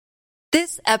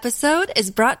This episode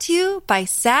is brought to you by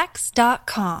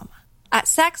Sax.com. At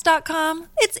Sax.com,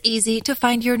 it's easy to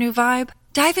find your new vibe.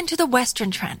 Dive into the Western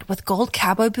trend with gold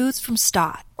cowboy boots from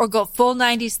Stott, or go full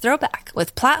 90s throwback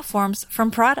with platforms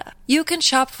from Prada. You can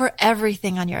shop for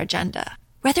everything on your agenda,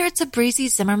 whether it's a breezy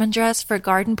Zimmermann dress for a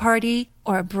garden party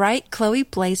or a bright Chloe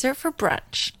blazer for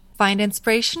brunch. Find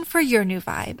inspiration for your new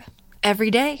vibe every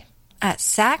day at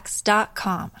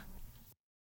Sax.com.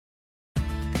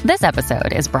 This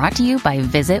episode is brought to you by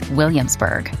Visit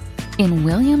Williamsburg. In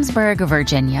Williamsburg,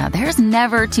 Virginia, there's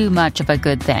never too much of a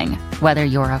good thing. Whether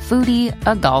you're a foodie,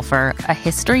 a golfer, a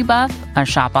history buff, a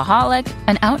shopaholic,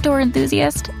 an outdoor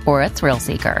enthusiast, or a thrill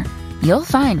seeker, you'll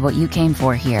find what you came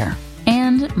for here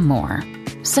and more.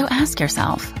 So ask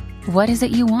yourself, what is it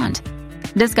you want?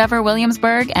 Discover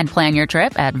Williamsburg and plan your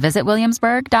trip at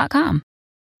visitwilliamsburg.com.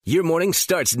 Your morning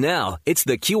starts now. It's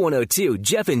the Q102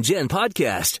 Jeff and Jen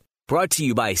podcast. Brought to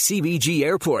you by CBG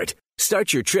Airport.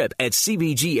 Start your trip at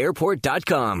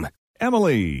CBGAirport.com.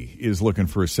 Emily is looking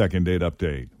for a second date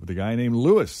update with a guy named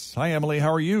Lewis. Hi, Emily.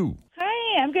 How are you?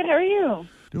 Hi, I'm good. How are you?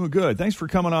 Doing good. Thanks for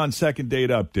coming on Second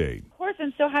Date Update. Of course,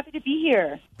 I'm so happy to be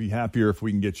here. Be happier if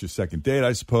we can get you a second date,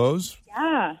 I suppose.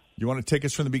 Yeah. You want to take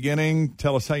us from the beginning?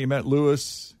 Tell us how you met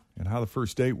Lewis and how the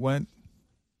first date went?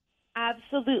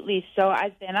 Absolutely. So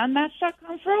I've been on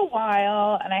Match.com for a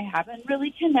while, and I haven't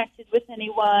really connected with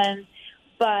anyone.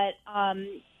 But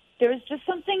there was just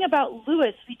something about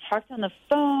Lewis. We talked on the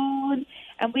phone,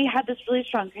 and we had this really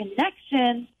strong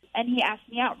connection. And he asked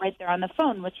me out right there on the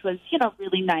phone, which was,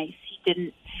 really nice.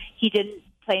 He didn't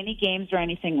play any games or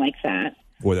anything like that.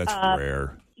 Boy, that's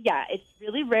rare. Yeah, it's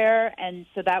really rare, and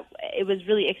so that it was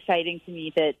really exciting to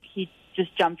me that he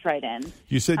just jumped right in.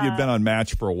 You said you've been on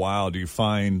Match for a while. Do you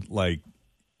find,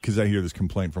 because I hear this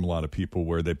complaint from a lot of people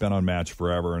where they've been on Match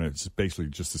forever and it's basically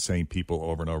just the same people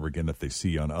over and over again that they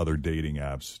see on other dating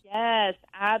apps? Yes,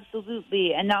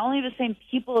 absolutely. And not only the same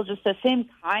people, just the same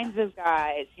kinds of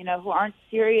guys, who aren't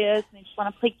serious and they just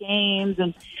want to play games.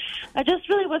 And I just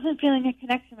really wasn't feeling a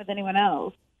connection with anyone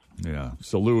else. Yeah,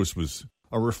 so Lewis was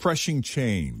a refreshing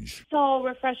change. So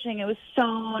refreshing. It was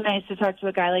so nice to talk to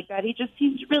a guy like that. He just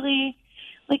seemed really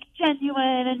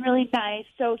genuine and really nice.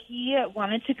 So he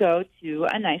wanted to go to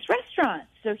a nice restaurant.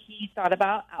 So he thought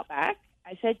about Outback.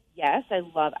 I said, yes, I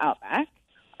love Outback.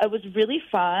 It was really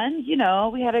fun.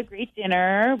 We had a great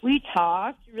dinner. We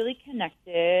talked, really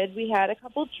connected. We had a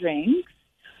couple drinks,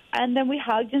 and then we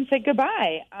hugged and said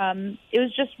goodbye. It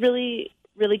was just really,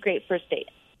 really great first date.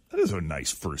 That is a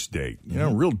nice first date.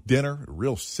 Real dinner, a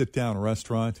real sit-down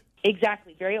restaurant.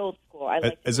 Exactly. Very old school. I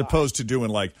like as opposed to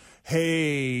doing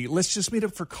hey, let's just meet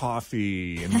up for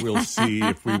coffee and we'll see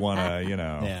if we want to,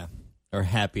 Yeah. Or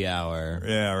happy hour.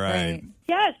 Yeah, right.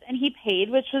 Yes, and he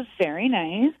paid, which was very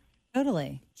nice.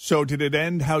 Totally. So did it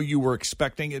end how you were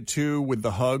expecting it to with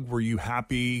the hug? Were you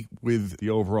happy with the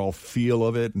overall feel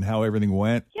of it and how everything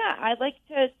went? Yeah, I like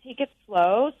to take it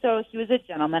slow. So he was a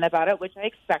gentleman about it, which I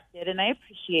expected and I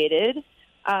appreciated.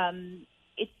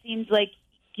 It seemed like,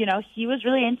 he was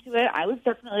really into it. I was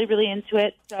definitely really into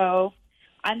it. So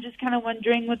I'm just kind of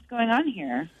wondering what's going on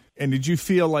here. And did you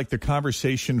feel like the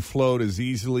conversation flowed as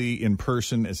easily in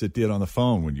person as it did on the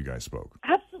phone when you guys spoke?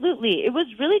 Absolutely. It was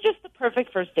really just the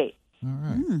perfect first date. All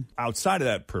right. Outside of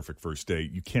that perfect first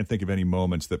date, you can't think of any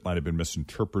moments that might have been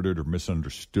misinterpreted or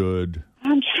misunderstood?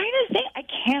 I'm trying to think. I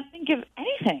can't think of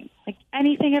anything,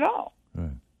 anything at all.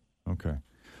 Right. Okay.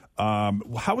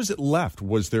 How was it left?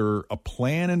 Was there a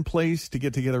plan in place to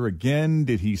get together again?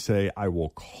 Did he say, I will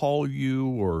call you,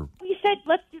 or? He said,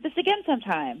 let's do this again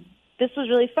sometime. This was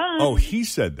really fun. Oh, he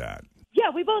said that?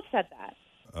 Yeah, we both said that.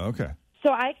 Okay.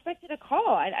 So I expected a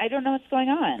call. I don't know what's going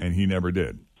on. And he never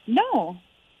did? No.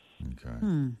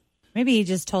 Okay. Maybe he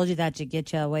just told you that to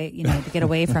get you away, to get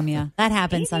away from you. That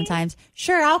happens sometimes.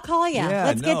 Sure, I'll call you.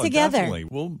 Let's get together. Definitely.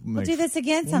 We'll do this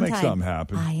again we'll sometime. Make something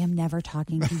happen. I am never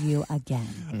talking to you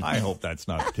again. I hope that's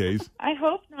not the case. I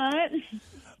hope not.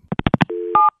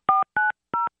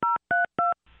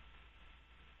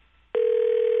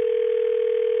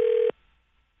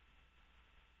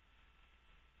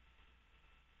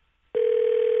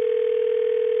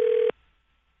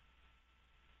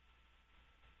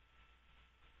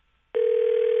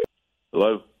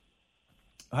 Hello?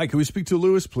 Hi, can we speak to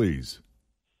Lewis, please?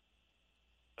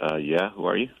 Yeah, who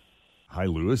are you? Hi,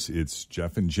 Lewis. It's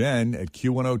Jeff and Jen at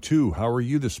Q102. How are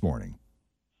you this morning?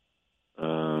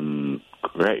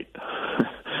 Great.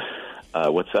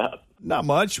 What's up? Not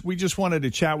much. We just wanted to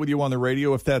chat with you on the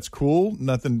radio, if that's cool.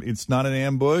 Nothing. It's not an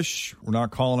ambush. We're not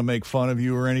calling to make fun of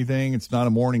you or anything. It's not a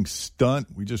morning stunt.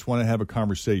 We just want to have a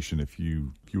conversation. If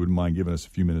you wouldn't mind giving us a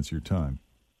few minutes of your time.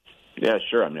 Yeah,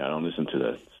 sure. I mean, I don't listen to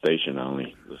the station. I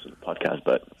only listen to podcasts,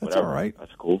 but whatever. That's all right.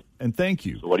 That's cool. And thank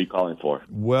you. So what are you calling for?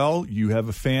 Well, you have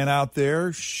a fan out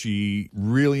there. She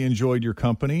really enjoyed your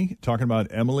company. Talking about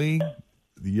Emily,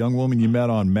 the young woman you met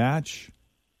on Match.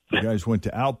 You guys went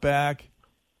to Outback.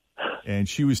 And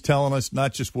she was telling us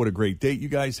not just what a great date you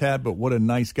guys had, but what a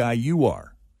nice guy you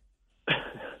are.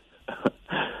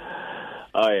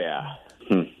 Oh, yeah.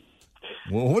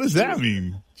 Well, what does that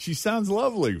mean? She sounds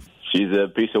lovely. She's a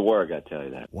piece of work, I tell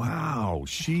you that. Wow.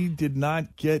 She did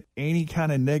not get any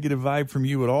kind of negative vibe from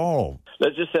you at all.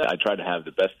 Let's just say I try to have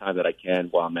the best time that I can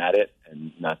while I'm at it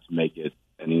and not to make it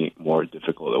any more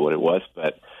difficult than what it was.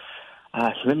 But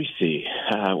let me see.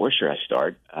 Where should I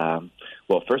start?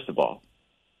 Well, first of all,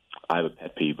 I have a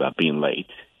pet peeve about being late.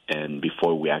 And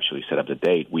before we actually set up the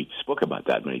date, we spoke about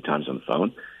that many times on the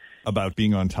phone. About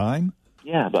being on time?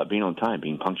 Yeah, about being on time,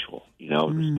 being punctual, you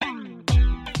know.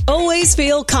 Always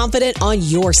feel confident on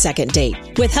your second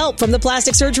date. With help from the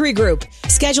Plastic Surgery Group.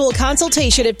 Schedule a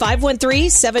consultation at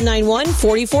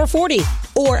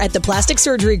 513-791-4440 or at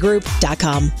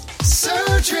theplasticsurgerygroup.com.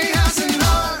 Surgery has an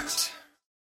art.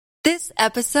 This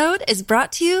episode is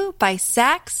brought to you by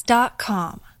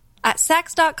Sax.com. At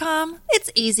Sax.com,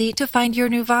 it's easy to find your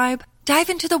new vibe.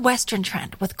 Dive into the Western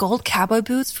trend with gold cowboy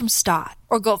boots from Stott,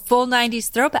 or go full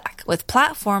 90s throwback with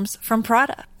platforms from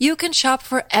Prada. You can shop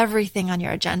for everything on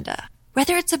your agenda,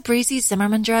 whether it's a breezy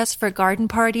Zimmermann dress for a garden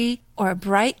party or a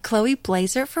bright Chloe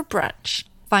blazer for brunch.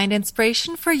 Find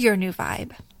inspiration for your new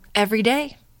vibe every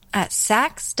day at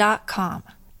Sax.com.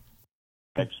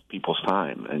 Takes people's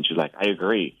time, and she's like, I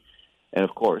agree. And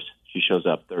of course, she shows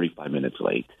up 35 minutes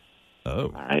late. Oh,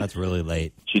 all right. That's really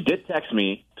late. She did text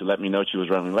me to let me know she was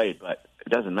running late, but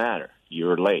it doesn't matter. You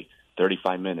were late.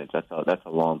 35 minutes. That's a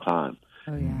long time.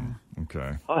 Oh, yeah.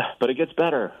 Okay. But it gets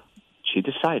better. She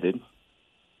decided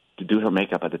to do her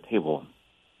makeup at the table.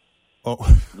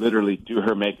 Oh. Literally do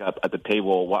her makeup at the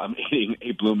table while I'm eating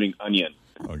a blooming onion.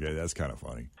 Okay, that's kind of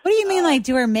funny. What do you mean, like,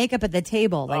 do her makeup at the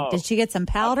table? Like, did she get some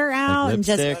powder out? Like and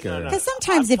just lipstick because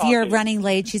sometimes if you're running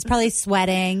late, she's probably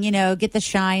sweating, get the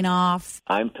shine off.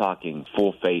 I'm talking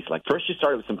full face. Like, first she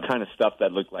started with some kind of stuff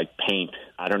that looked like paint.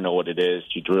 I don't know what it is.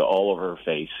 She drew it all over her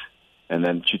face. And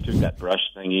then she took that brush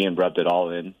thingy and rubbed it all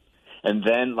in. And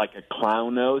then, like a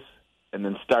clown nose, and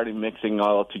then started mixing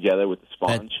all together with the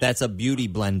sponge. That's a beauty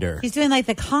blender. She's doing like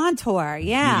the contour,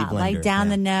 yeah, Beauty blender, like down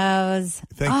the nose.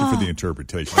 Thank you for the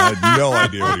interpretation. I had no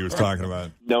idea what he was talking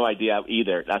about. No idea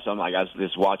either. That's what I'm like. I was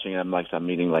just watching, and I'm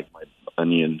eating like my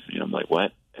onions. I'm like,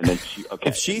 what? And then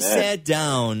if she sat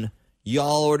down,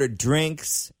 y'all ordered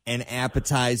drinks and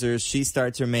appetizers. She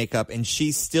starts her makeup, and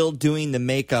she's still doing the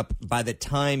makeup by the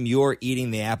time you're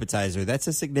eating the appetizer. That's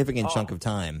a significant chunk of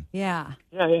time. Yeah.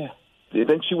 Yeah.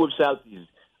 Then she whips out these,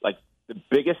 like, the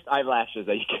biggest eyelashes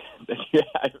that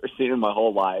I've ever seen in my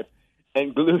whole life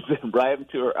and glues them right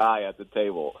into her eye at the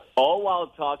table, all while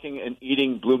talking and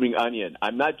eating blooming onion.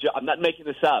 I'm not making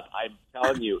this up. I'm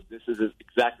telling you, this is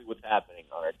exactly what's happening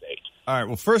on our date. All right.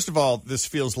 Well, first of all, this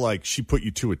feels like she put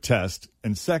you to a test.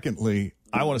 And secondly,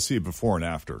 I want to see it before and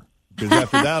after. Because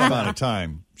after that amount of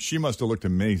time, she must have looked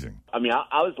amazing. I mean,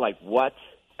 I was like, what?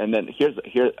 And then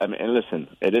and listen,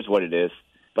 it is what it is.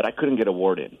 But I couldn't get a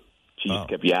word in. She just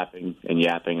kept yapping and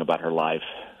yapping about her life,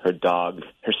 her dog,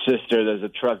 her sister that's a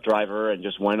truck driver, and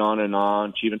just went on and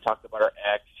on. She even talked about her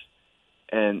ex.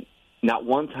 And not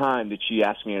one time did she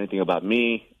ask me anything about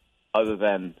me other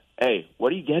than, hey,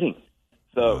 what are you getting?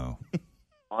 So,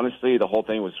 honestly, the whole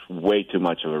thing was way too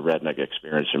much of a redneck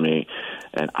experience for me,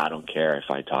 and I don't care if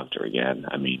I talk to her again.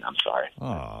 I mean, I'm sorry.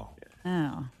 Oh.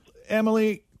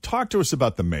 Emily, talk to us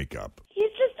about the makeup.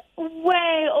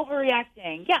 Way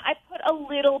overreacting. Yeah, I put a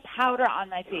little powder on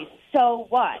my face. So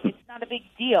what? It's not a big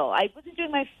deal. I wasn't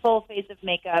doing my full face of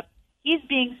makeup. He's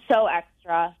being so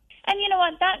extra. And you know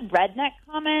what? That redneck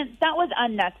comment, that was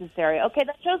unnecessary. Okay,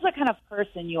 that shows what kind of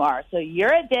person you are. So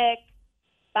you're a dick.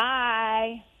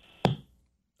 Bye.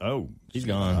 Oh. She's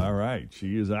gone. All right.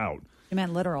 She is out. You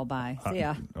meant literal bye. See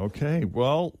ya. Okay.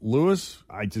 Well, Lewis,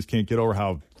 I just can't get over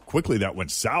how quickly that went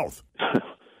south.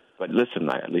 But listen,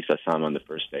 at least I saw him on the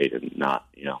first date and not,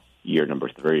 year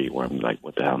number 3 where I'm like,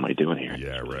 what the hell am I doing here?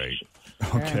 Yeah, right.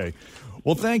 Okay.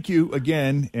 Well, thank you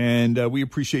again, and we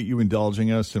appreciate you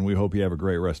indulging us, and we hope you have a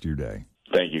great rest of your day.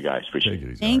 Thank you, guys. Appreciate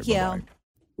it. Thank you. Bye-bye.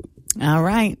 All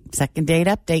right. Second date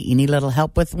update. You need a little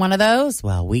help with one of those?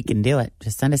 Well, we can do it.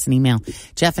 Just send us an email.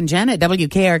 Jeff and Jen at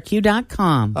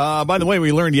WKRQ.com. By the way,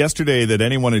 we learned yesterday that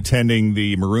anyone attending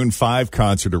the Maroon 5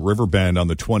 concert at Riverbend on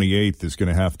the 28th is going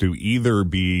to have to either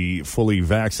be fully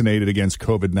vaccinated against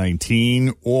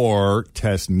COVID-19 or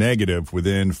test negative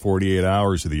within 48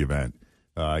 hours of the event.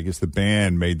 I guess the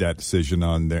band made that decision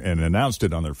and announced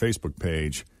it on their Facebook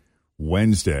page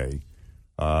Wednesday.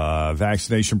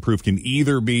 Vaccination proof can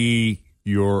either be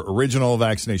your original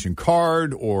vaccination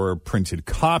card or a printed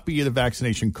copy of the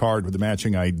vaccination card with the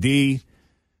matching ID.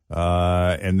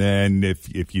 And then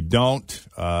if you don't,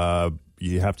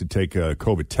 you have to take a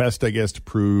COVID test, I guess, to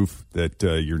prove that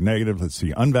you're negative. Let's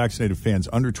see. Unvaccinated fans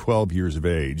under 12 years of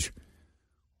age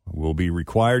will be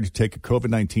required to take a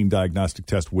COVID-19 diagnostic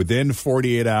test within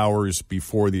 48 hours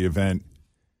before the event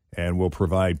and will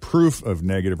provide proof of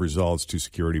negative results to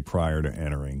security prior to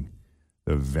entering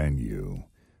the venue.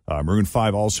 Maroon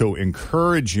 5 also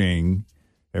encouraging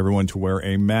everyone to wear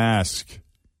a mask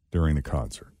during the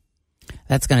concert.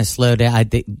 That's going to slow down. I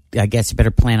guess you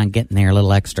better plan on getting there a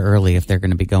little extra early if they're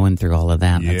going to be going through all of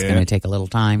that. Yeah. That's going to take a little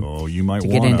time. Oh, you might to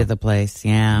get into the place.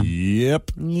 Yeah.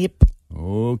 Yep.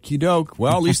 Okie doke.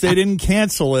 Well, at least they didn't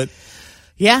cancel it.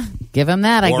 Yeah, give them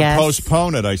that, I guess. Or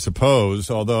postpone it, I suppose.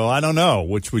 Although, I don't know.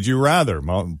 Which would you rather?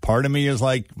 Part of me is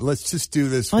like, let's just do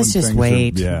this. Let's just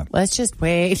wait. Let's just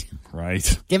wait.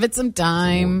 Right. Give it some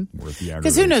time.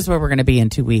 Because who knows where we're going to be in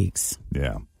 2 weeks.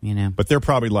 Yeah. You know. But they're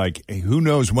probably like, hey, who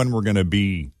knows when we're going to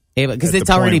be. Because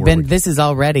it's already been, this is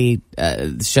already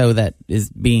a show that is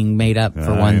being made up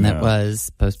for one that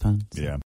was postponed. Yeah.